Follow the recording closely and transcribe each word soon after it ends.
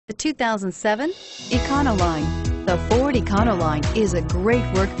The 2007 Econoline. The Ford Econoline is a great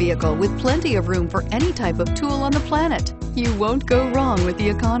work vehicle with plenty of room for any type of tool on the planet. You won't go wrong with the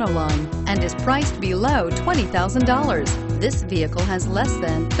Econoline and is priced below $20,000. This vehicle has less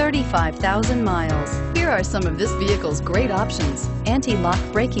than 35,000 miles. Here are some of this vehicle's great options: anti-lock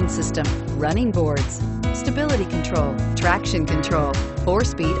braking system, running boards, stability control, traction control,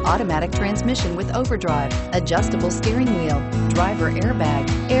 4-speed automatic transmission with overdrive, adjustable steering wheel, driver airbag,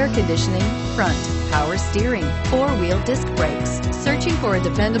 air conditioning, front, power steering, 4-wheel disc brakes. Searching for a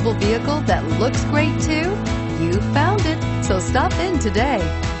dependable vehicle that looks great too? You found it, so stop in today.